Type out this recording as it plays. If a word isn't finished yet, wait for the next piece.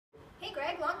Hey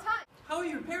Greg, long time. How are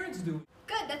your parents doing?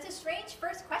 Good, that's a strange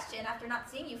first question after not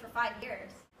seeing you for 5 years.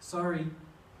 Sorry.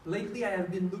 Lately I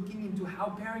have been looking into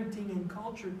how parenting and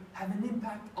culture have an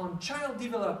impact on child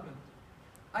development.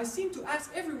 I seem to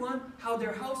ask everyone how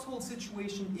their household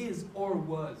situation is or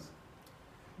was.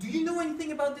 Do you know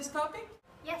anything about this topic?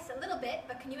 Yes, a little bit,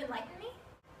 but can you enlighten me?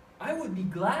 I would be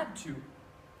glad to.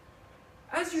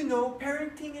 As you know,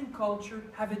 parenting and culture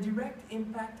have a direct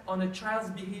impact on a child's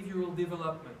behavioral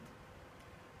development.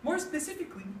 More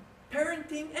specifically,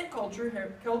 parenting and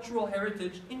cultural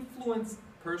heritage influence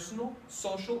personal,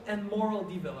 social, and moral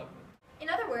development. In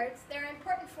other words, there are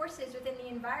important forces within the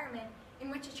environment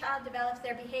in which a child develops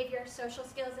their behavior, social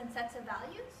skills, and sets of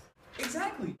values?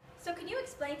 Exactly. So can you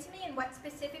explain to me in what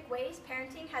specific ways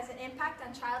parenting has an impact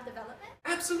on child development?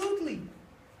 Absolutely.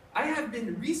 I have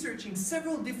been researching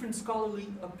several different scholarly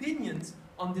opinions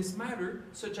on this matter,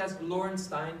 such as Lawrence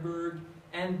Steinberg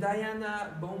and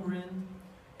Diana Baumrind,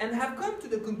 and have come to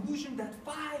the conclusion that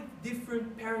 5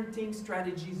 different parenting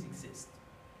strategies exist.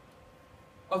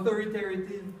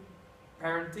 Authoritative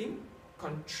parenting,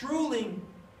 controlling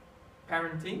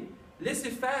parenting,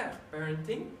 laissez-faire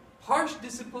parenting, harsh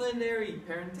disciplinary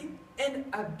parenting, and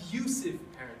abusive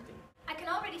parenting. I can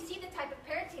already see the type of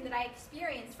parenting that I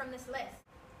experienced from this list.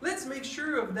 Let's make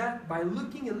sure of that by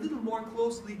looking a little more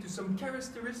closely to some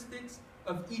characteristics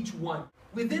of each one.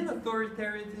 Within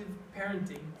authoritative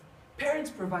parenting,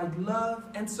 parents provide love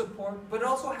and support, but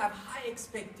also have high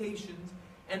expectations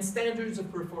and standards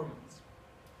of performance.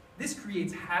 This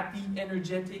creates happy,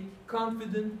 energetic,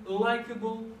 confident,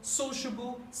 likable,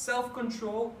 sociable,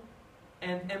 self-control,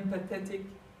 and empathetic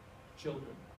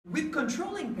children. With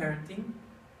controlling parenting,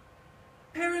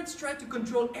 parents try to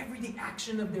control everyday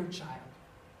action of their child.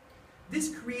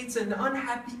 This creates an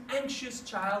unhappy, anxious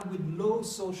child with low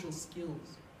social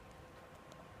skills.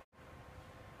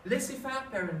 Laissez-faire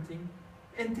parenting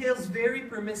entails very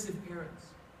permissive parents.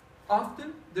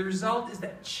 Often, the result is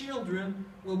that children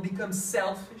will become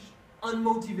selfish,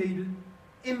 unmotivated,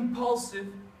 impulsive,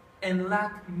 and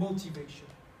lack motivation.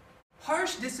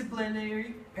 Harsh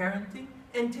disciplinary parenting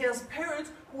entails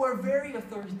parents who are very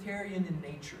authoritarian in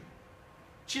nature.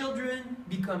 Children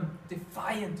become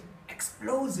defiant,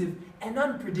 explosive, and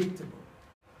unpredictable.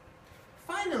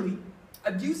 Finally,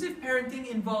 abusive parenting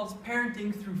involves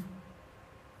parenting through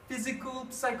physical,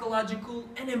 psychological,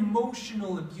 and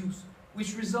emotional abuse,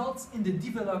 which results in the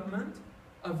development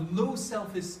of low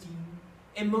self-esteem,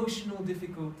 emotional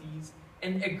difficulties,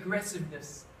 and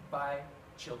aggressiveness by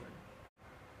children.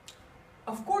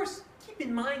 Of course, keep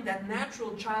in mind that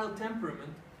natural child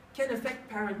temperament can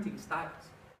affect parenting styles.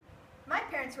 My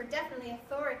parents were definitely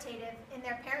authoritative in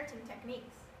their parenting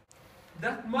techniques.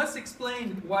 That must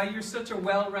explain why you're such a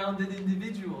well-rounded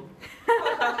individual.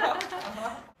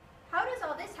 How does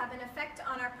all this have an effect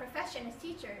on our profession as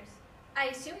teachers? I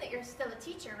assume that you're still a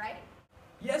teacher, right?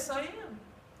 Yes, I am.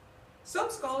 Some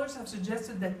scholars have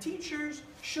suggested that teachers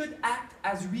should act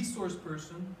as resource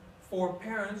person for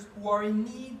parents who are in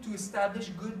need to establish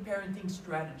good parenting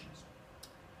strategies.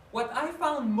 What I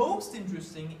found most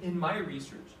interesting in my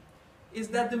research is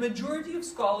that the majority of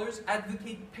scholars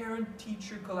advocate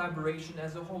parent-teacher collaboration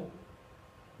as a whole.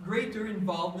 Greater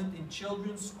involvement in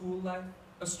children's school life,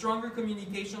 a stronger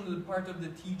communication on the part of the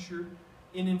teacher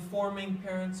in informing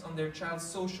parents on their child's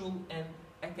social and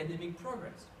academic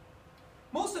progress.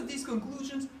 Most of these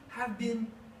conclusions have been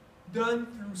done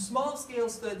through small-scale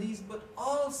studies, but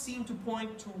all seem to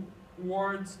point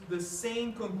towards the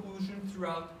same conclusion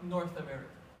throughout North America.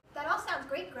 That all sounds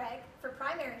great, Greg, for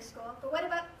primary school, but what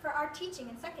about for our teaching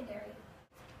in secondary?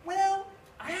 Well,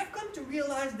 I have come to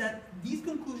realize that these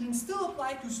conclusions still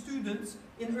apply to students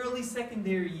in early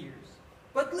secondary years,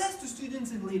 but less to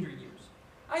students in later years.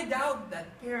 I doubt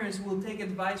that parents will take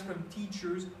advice from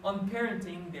teachers on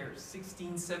parenting their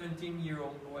 16,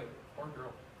 17-year-old boy or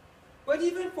girl. But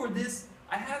even for this,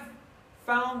 I have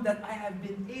found that I have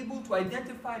been able to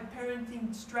identify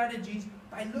parenting strategies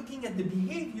by looking at the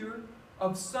behavior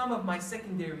of some of my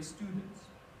secondary students.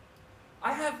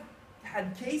 I have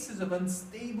had cases of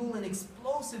unstable and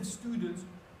explosive students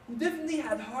who definitely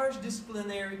had harsh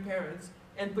disciplinary parents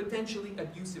and potentially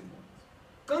abusive ones.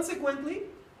 Consequently,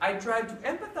 I tried to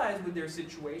empathize with their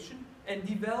situation and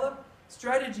develop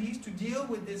strategies to deal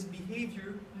with this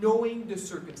behavior knowing the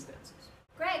circumstances.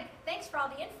 Greg, thanks for all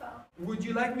the info. Would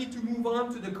you like me to move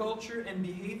on to the culture and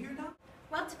behavior now?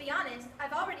 Well, to be honest,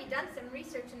 I've already done some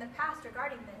research in the past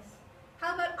regarding this.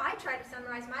 How about I try to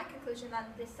summarize my conclusion on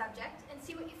this subject and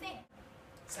see what you think?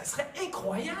 Ça serait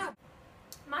incroyable!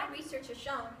 My research has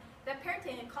shown that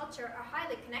parenting and culture are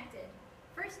highly connected.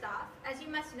 First off, as you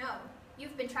must know,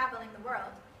 you've been traveling the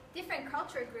world. Different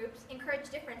culture groups encourage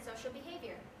different social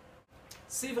behavior.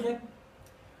 C'est vrai.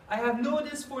 I have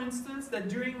noticed, for instance, that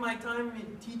during my time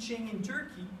teaching in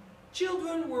Turkey,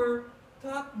 children were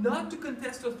taught not to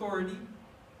contest authority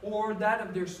or that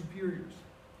of their superiors.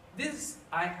 This,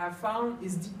 I have found,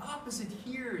 is the opposite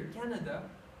here in Canada,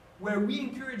 where we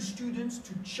encourage students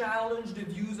to challenge the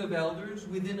views of elders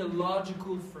within a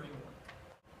logical framework.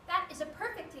 That is a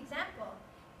perfect example.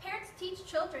 Parents teach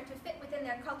children to fit within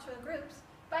their cultural groups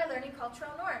by learning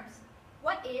cultural norms,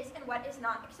 what is and what is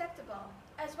not acceptable,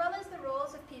 as well as the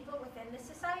roles of people within the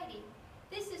society.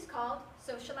 This is called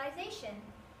socialization.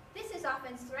 This is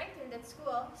often strengthened at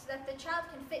school so that the child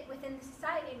can fit within the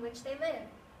society in which they live.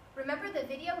 Remember the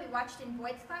video we watched in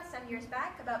Boyd's class some years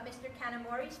back about Mr.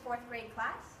 Kanamori's 4th grade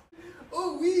class?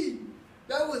 Oh oui!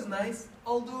 That was nice,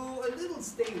 although a little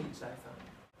stage, I found.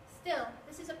 Still,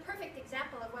 this is a perfect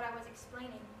example of what I was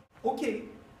explaining. Okay,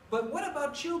 but what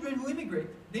about children who immigrate?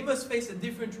 They must face a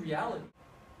different reality.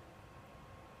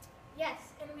 Yes,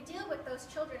 and we deal with those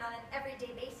children on an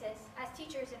everyday basis as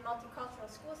teachers in multicultural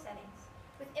school settings.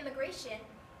 With immigration,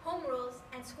 home rules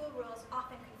and school rules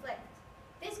often conflict.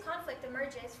 This conflict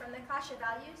emerges from the clash of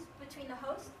values between the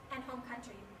host and home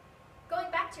country. Going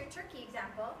back to your Turkey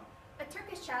example, a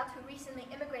Turkish child who recently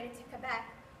immigrated to Quebec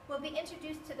will be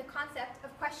introduced to the concept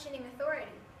of questioning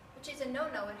authority, which is a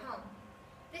no-no at home.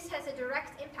 This has a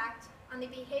direct impact on the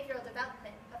behavioral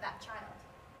development of that child.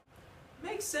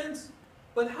 Makes sense,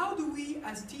 but how do we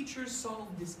as teachers solve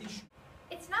this issue?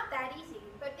 It's not that easy,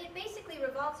 but it basically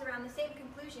revolves around the same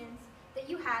conclusions that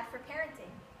you had for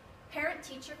parenting.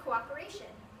 Parent-teacher cooperation.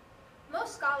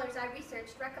 Most scholars I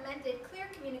researched recommended clear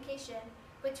communication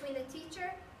between the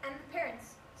teacher and the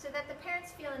parents so that the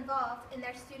parents feel involved in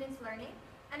their students' learning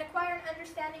and acquire an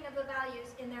understanding of the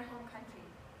values in their home country.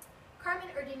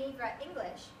 Carmen Urdanivra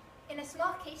English, in a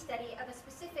small case study of a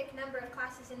specific number of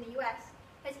classes in the US,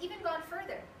 has even gone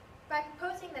further by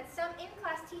proposing that some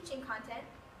in-class teaching content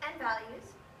and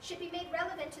values should be made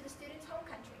relevant to the student's home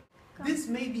country. This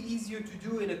may be easier to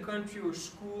do in a country or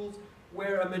schools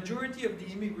where a majority of the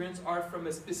immigrants are from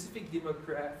a specific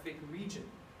demographic region,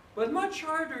 but much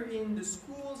harder in the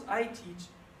schools I teach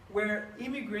where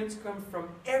immigrants come from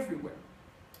everywhere.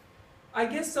 I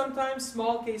guess sometimes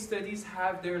small case studies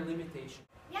have their limitations.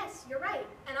 Yes, you're right,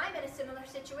 and I'm in a similar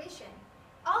situation.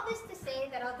 All this to say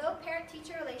that although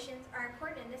parent-teacher relations are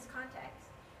important in this context,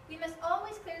 we must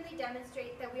always clearly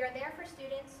demonstrate that we are there for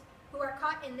students who are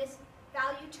caught in this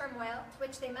value turmoil to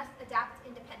which they must adapt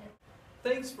independently.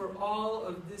 Thanks for all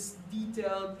of this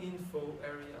detailed info,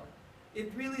 Ariel.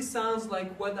 It really sounds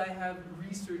like what I have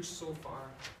researched so far.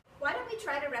 Why don't we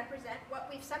try to represent what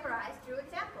we've summarized through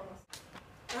examples?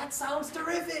 That sounds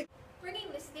terrific! Bringing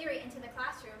this theory into the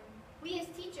classroom, we as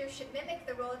teachers should mimic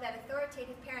the role that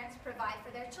authoritative parents provide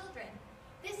for their children.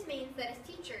 This means that as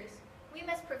teachers, we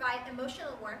must provide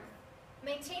emotional warmth,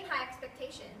 maintain high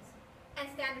expectations, and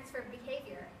standards for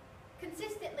behavior,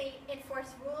 consistently enforce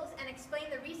rules and explain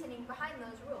the reasoning behind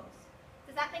those rules.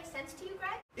 Does that make sense to you,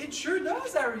 Greg? It sure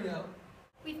does, Ariel.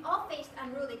 We've all faced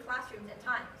unruly classrooms at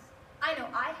times. I know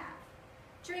I have.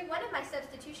 During one of my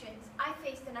substitutions, I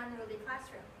faced an unruly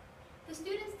classroom. The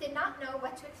students did not know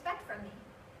what to expect from me.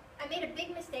 I made a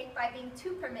big mistake by being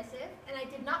too permissive, and I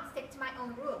did not stick to my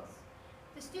own rules.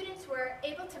 The students were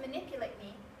able to manipulate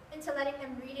me into letting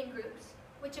them read in groups,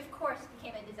 which of course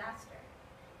became a disaster.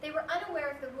 They were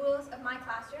unaware of the rules of my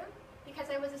classroom because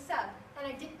I was a sub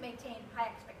and I didn't maintain high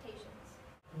expectations.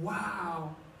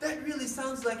 Wow, that really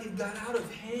sounds like it got out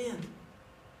of hand.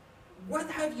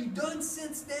 What have you done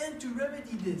since then to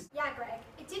remedy this? Yeah, Greg,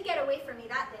 it did get away from me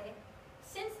that day.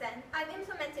 Since then, I've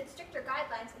implemented stricter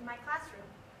guidelines in my classroom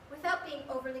without being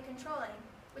overly controlling,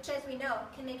 which as we know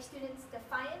can make students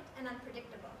defiant and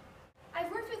unpredictable.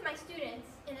 I've worked with my students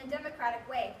in a democratic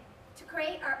way to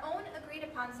create our own agreed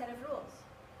upon set of rules.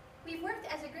 We've worked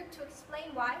as a group to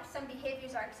explain why some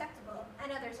behaviors are acceptable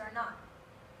and others are not.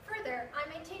 Further, I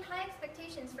maintain high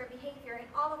expectations for behavior in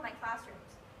all of my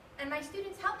classrooms, and my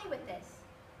students help me with this.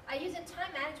 I use a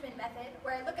time management method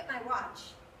where I look at my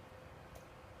watch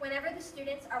whenever the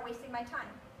students are wasting my time.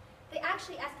 They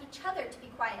actually ask each other to be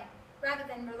quiet, rather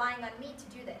than relying on me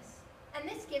to do this. And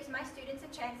this gives my students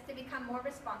a chance to become more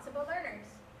responsible learners.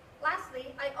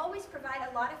 Lastly, I always provide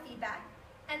a lot of feedback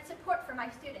and support for my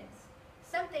students.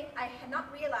 Something I had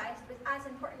not realized was as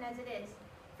important as it is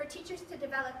for teachers to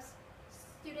develop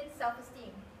students'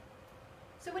 self-esteem.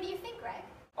 So what do you think, Greg?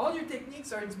 All your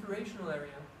techniques are inspirational, Ariel.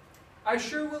 I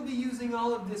sure will be using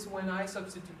all of this when I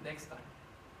substitute next time.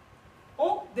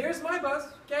 Oh, there's my bus.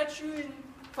 Catch you in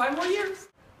 5 more years.